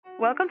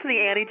Welcome to the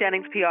Annie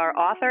Jennings PR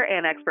Author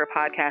and Expert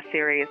Podcast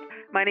Series.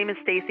 My name is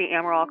Stacey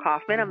Amaral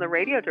Kaufman. I'm the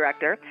radio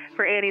director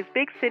for Annie's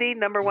Big City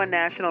 #1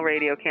 national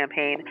radio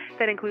campaign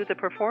that includes a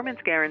performance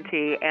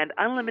guarantee and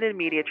unlimited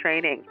media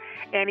training.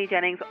 Annie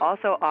Jennings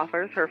also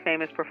offers her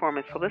famous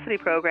performance publicity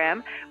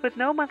program with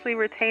no monthly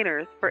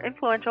retainers for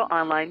influential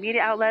online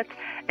media outlets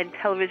and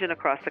television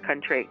across the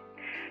country.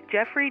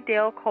 Jeffrey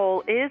Dale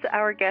Cole is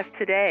our guest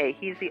today.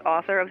 He's the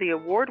author of the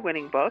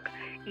award-winning book,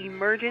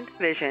 Emergent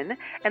Vision,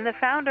 and the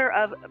founder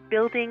of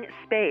Building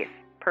Space,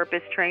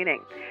 Purpose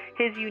Training.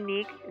 His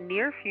unique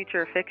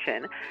near-future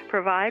fiction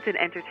provides an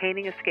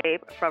entertaining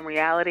escape from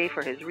reality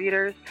for his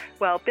readers,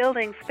 while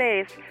Building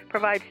Space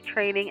provides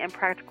training and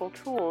practical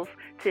tools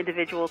to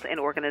individuals and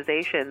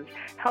organizations,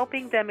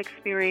 helping them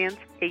experience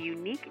a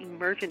unique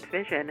emergent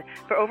vision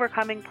for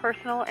overcoming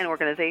personal and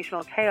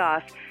organizational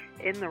chaos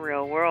in the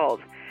real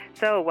world.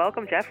 So,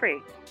 welcome,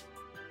 Jeffrey.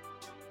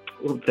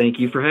 Well, thank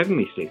you for having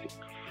me, Stacey.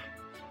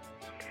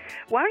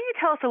 Why don't you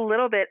tell us a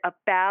little bit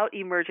about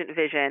Emergent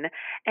Vision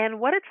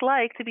and what it's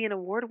like to be an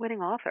award-winning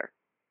author?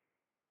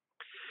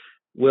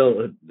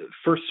 Well,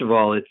 first of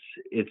all,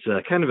 it's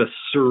a kind of a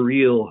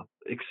surreal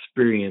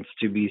experience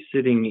to be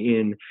sitting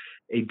in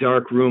a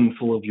dark room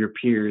full of your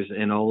peers,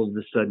 and all of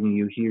a sudden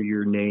you hear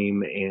your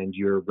name and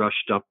you're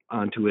rushed up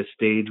onto a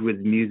stage with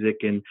music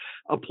and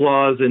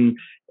applause and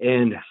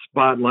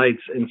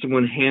spotlights, and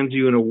someone hands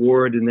you an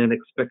award and then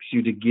expects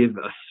you to give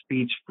a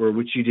speech for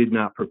which you did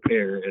not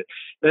prepare.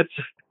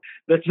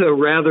 That's a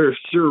rather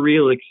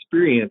surreal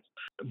experience,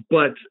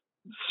 but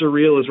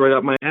surreal is right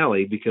up my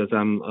alley because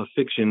I'm a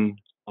fiction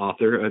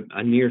author,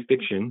 a near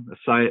fiction, a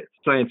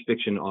science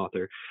fiction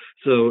author.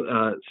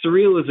 So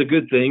surreal is a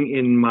good thing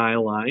in my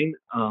line,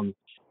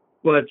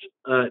 but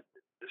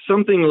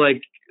something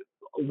like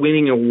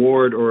winning an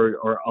award or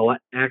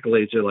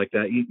accolades or like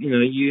that,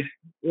 you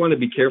want to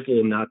be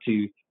careful not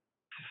to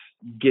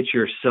get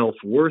your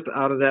self-worth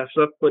out of that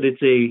stuff, but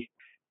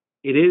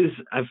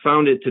I've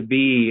found it to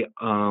be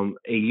a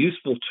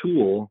useful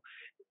tool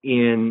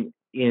in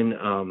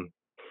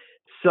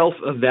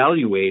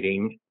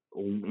self-evaluating.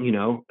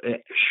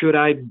 Should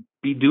I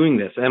be doing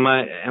this? Am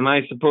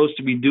I supposed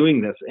to be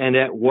doing this? And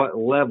at what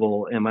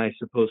level am I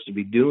supposed to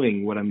be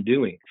doing what I'm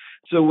doing?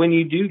 So when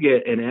you do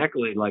get an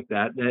accolade like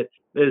that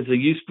is a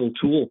useful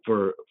tool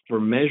for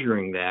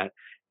measuring that.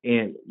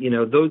 And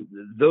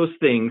those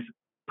things,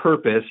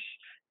 purpose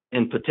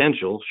and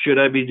potential. Should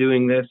I be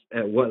doing this?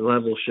 At what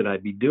level should I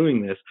be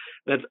doing this?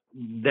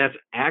 That's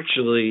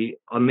actually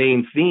a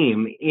main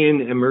theme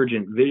in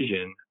Emergent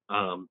Vision,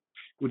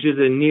 which is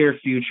a near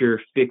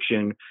future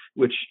fiction,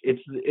 which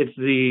it's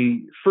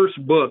the first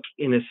book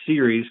in a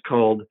series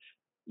called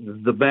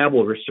The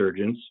Babel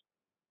Resurgence.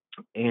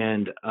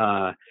 And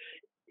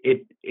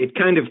it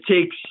kind of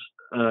takes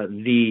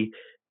the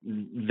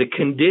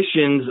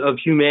conditions of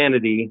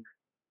humanity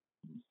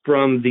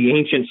from the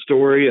ancient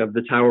story of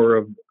the Tower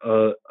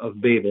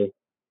of Babel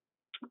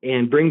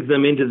and brings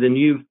them into the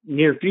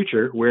near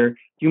future, where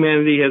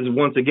humanity has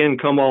once again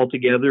come all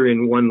together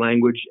in one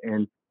language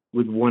and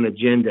with one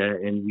agenda,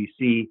 and we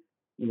see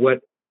what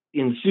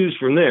ensues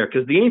from there.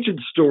 Because the ancient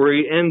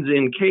story ends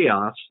in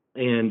chaos,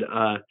 and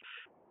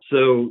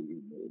so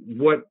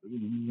what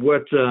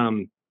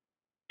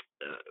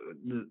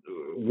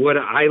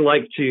I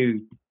like to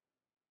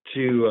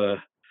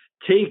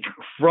take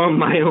from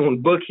my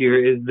own book here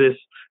is this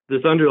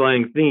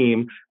underlying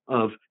theme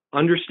of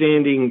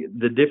understanding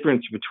the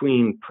difference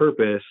between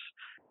purpose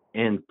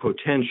and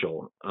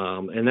potential.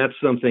 And that's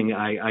something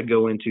I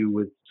go into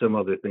with some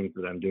other things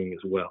that I'm doing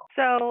as well.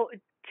 So,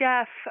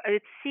 Jeff,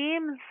 it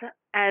seems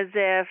as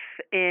if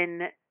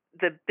in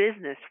the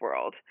business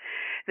world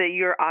that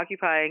you're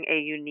occupying a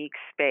unique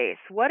space.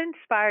 What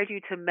inspired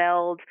you to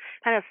meld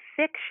kind of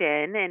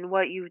fiction and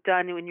what you've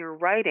done in your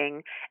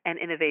writing and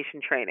innovation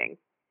training?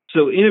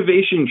 So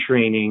innovation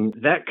training,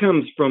 that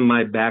comes from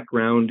my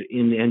background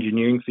in the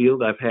engineering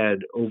field. I've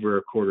had over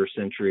a quarter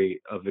century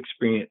of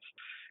experience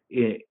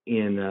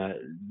in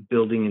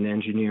building and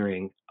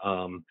engineering.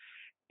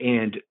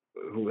 And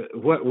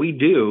what we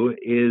do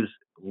is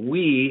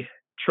we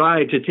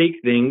try to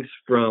take things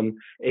from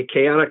a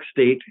chaotic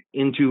state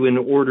into an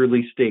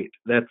orderly state.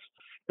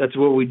 That's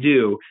what we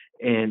do.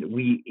 And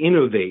we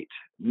innovate.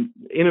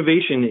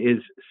 Innovation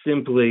is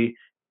simply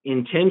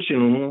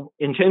intentional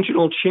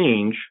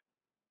change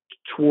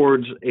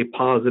towards a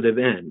positive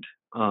end.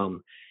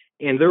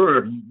 And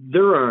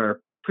there are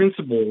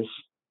principles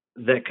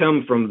that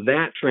come from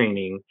that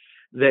training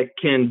that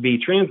can be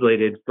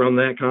translated from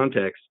that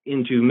context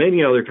into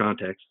many other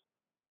contexts,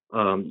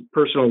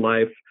 personal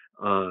life,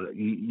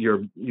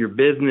 your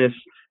business,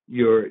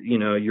 your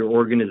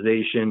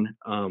organization.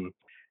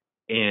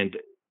 And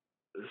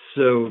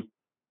so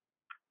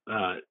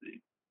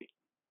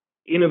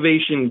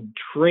innovation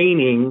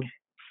training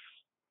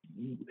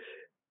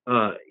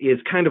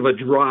is kind of a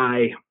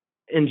dry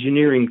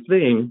engineering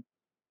thing,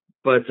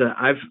 but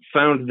I've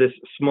found this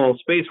small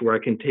space where I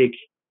can take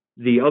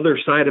the other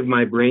side of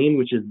my brain,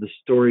 which is the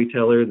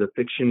storyteller, the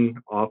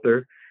fiction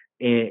author,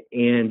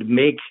 and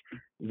make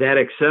that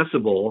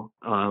accessible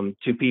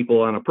to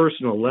people on a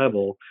personal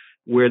level,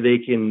 where they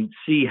can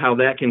see how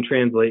that can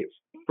translate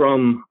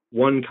from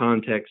one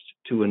context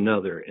to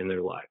another in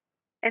their life.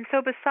 And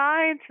so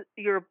besides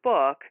your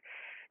book,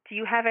 do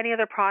you have any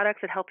other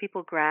products that help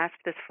people grasp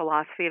this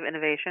philosophy of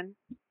innovation?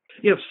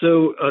 Yeah,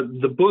 so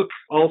the book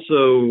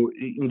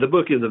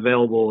is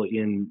available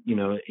in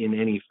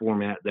any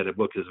format that a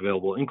book is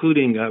available,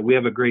 including we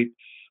have a great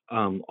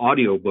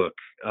audio book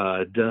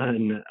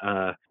done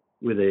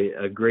with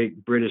a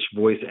great British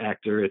voice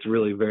actor. It's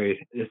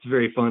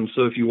very fun.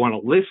 So if you want to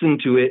listen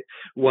to it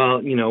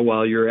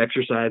while you're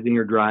exercising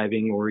or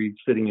driving or you're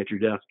sitting at your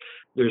desk,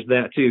 there's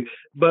that too.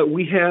 But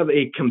we have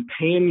a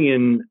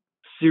companion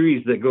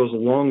series that goes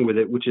along with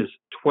it, which is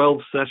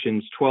 12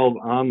 sessions, 12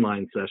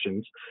 online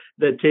sessions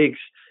that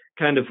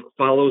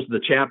follows the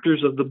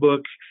chapters of the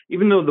book.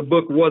 Even though the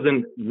book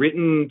wasn't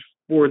written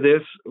for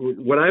this,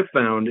 what I've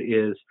found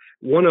is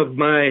one of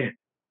my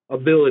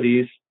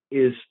abilities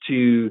is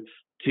to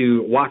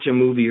watch a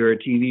movie or a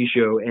TV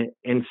show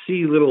and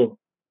see little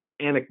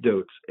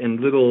anecdotes and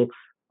little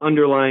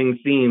underlying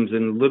themes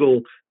and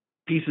little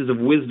pieces of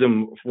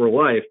wisdom for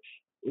life.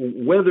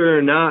 Whether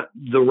or not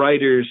the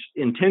writers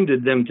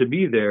intended them to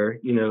be there,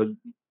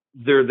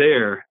 they're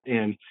there.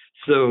 And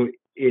so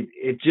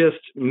it just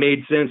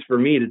made sense for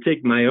me to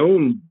take my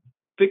own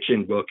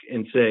fiction book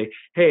and say,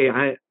 hey,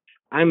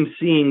 I'm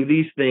seeing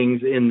these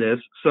things in this.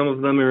 Some of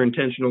them are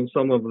intentional,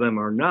 some of them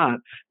are not,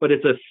 but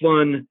it's a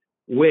fun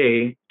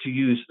way to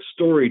use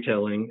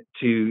storytelling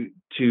to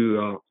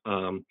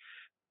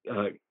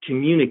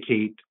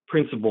communicate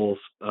principles,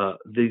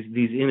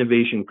 these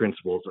innovation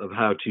principles of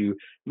how to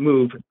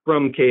move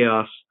from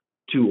chaos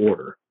to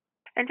order.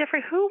 And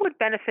Jeffrey, who would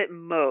benefit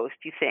most,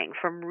 you think,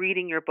 from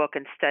reading your book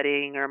and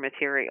studying your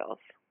materials?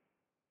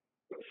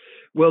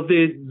 Well,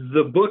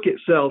 the book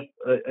itself,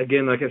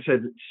 again, like I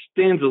said,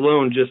 stands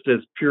alone just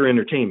as pure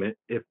entertainment.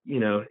 If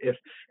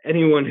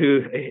anyone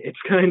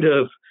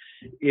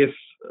if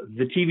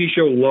the TV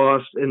show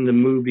Lost and the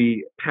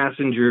movie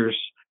Passengers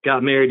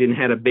got married and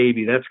had a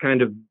baby, that's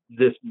kind of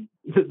this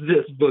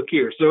book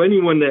here. So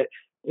anyone that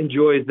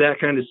enjoys that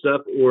kind of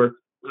stuff, or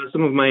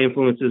some of my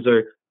influences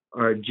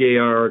are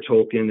J.R.R.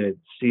 Tolkien and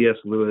C.S.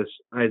 Lewis,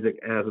 Isaac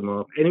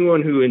Asimov.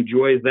 Anyone who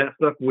enjoys that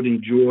stuff would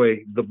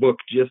enjoy the book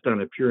just on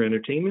a pure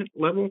entertainment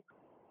level.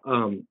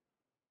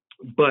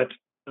 But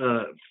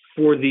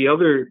for the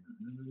other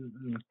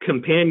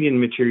companion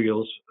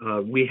materials,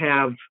 we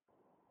have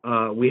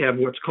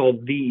what's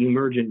called the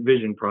Emergent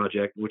Vision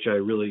Project, which I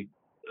really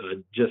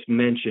just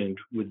mentioned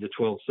with the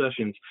 12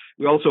 sessions.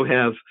 We also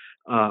have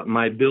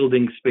my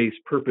Building Space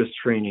Purpose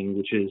training,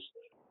 which is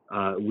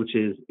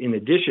in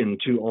addition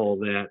to all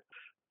that.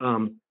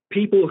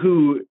 People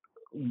who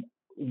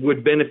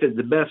would benefit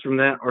the best from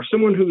that are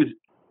someone who is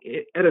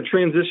at a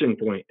transition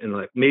point in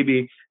life,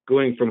 maybe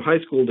going from high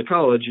school to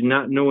college and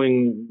not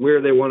knowing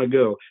where they want to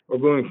go, or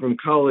going from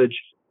college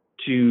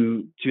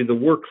to the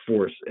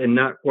workforce and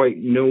not quite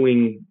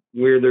knowing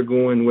where they're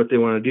going, what they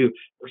want to do,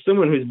 or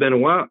someone who's been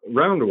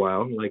around a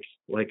while,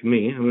 like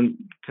me. I'm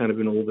kind of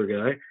an older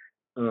guy,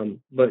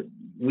 but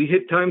we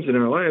hit times in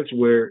our lives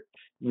where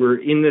we're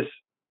in this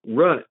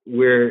rut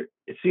where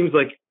it seems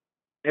like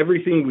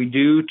everything we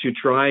do to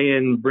try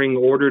and bring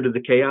order to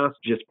the chaos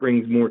just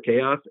brings more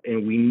chaos,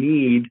 and we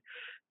need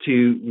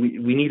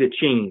a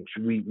change.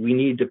 We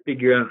need to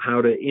figure out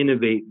how to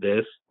innovate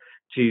this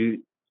to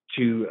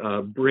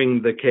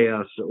bring the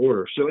chaos to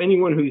order. So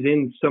anyone who's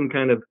in some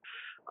kind of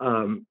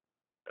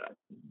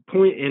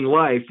point in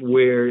life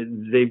where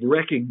they've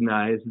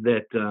recognized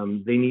that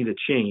they need a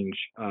change,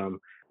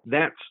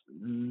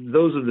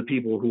 those are the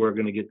people who are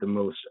going to get the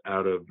most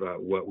out of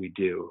what we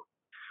do.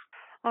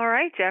 All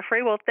right,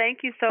 Jeffrey. Well,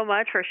 thank you so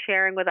much for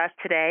sharing with us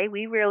today.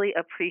 We really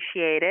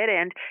appreciate it.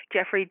 And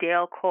Jeffrey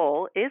Dale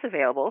Cole is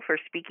available for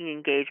speaking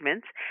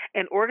engagements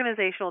and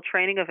organizational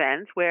training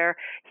events where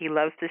he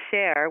loves to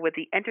share, with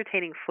the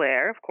entertaining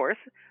flair, of course,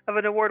 of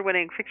an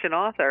award-winning fiction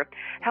author,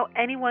 how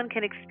anyone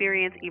can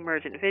experience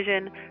emergent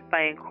vision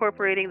by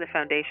incorporating the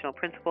foundational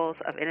principles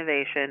of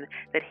innovation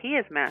that he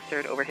has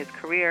mastered over his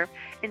career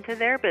into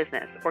their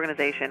business,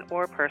 organization,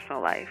 or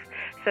personal life.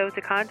 So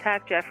to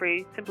contact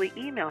Jeffrey, simply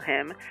email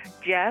him,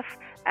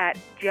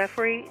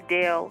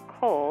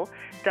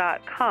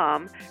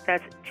 jeff@jeffreydale.com.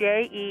 That's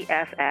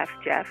Jeff,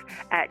 Jeff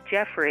at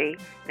Jeffrey.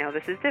 Now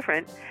this is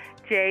different.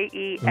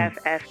 Jefffery.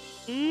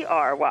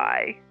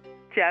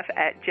 Jeff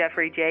at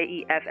Jeffrey,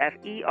 Jeffery,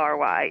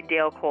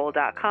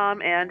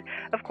 DaleCole.com. And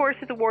of course,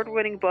 his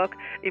award-winning book,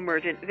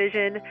 Emergent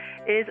Vision,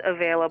 is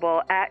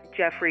available at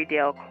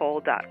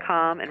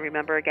JeffreyDaleCole.com. And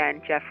remember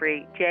again,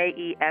 Jeffrey,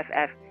 Jeffery,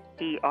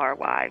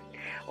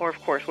 or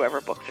of course, wherever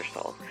books are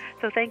sold.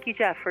 So thank you,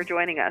 Jeff, for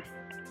joining us.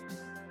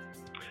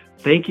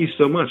 Thank you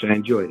so much. I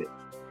enjoyed it.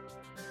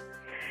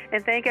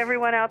 And thank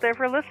everyone out there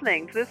for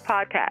listening to this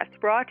podcast,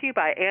 brought to you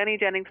by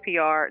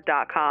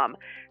AnnieJenningsPR.com.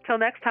 Till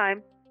next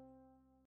time.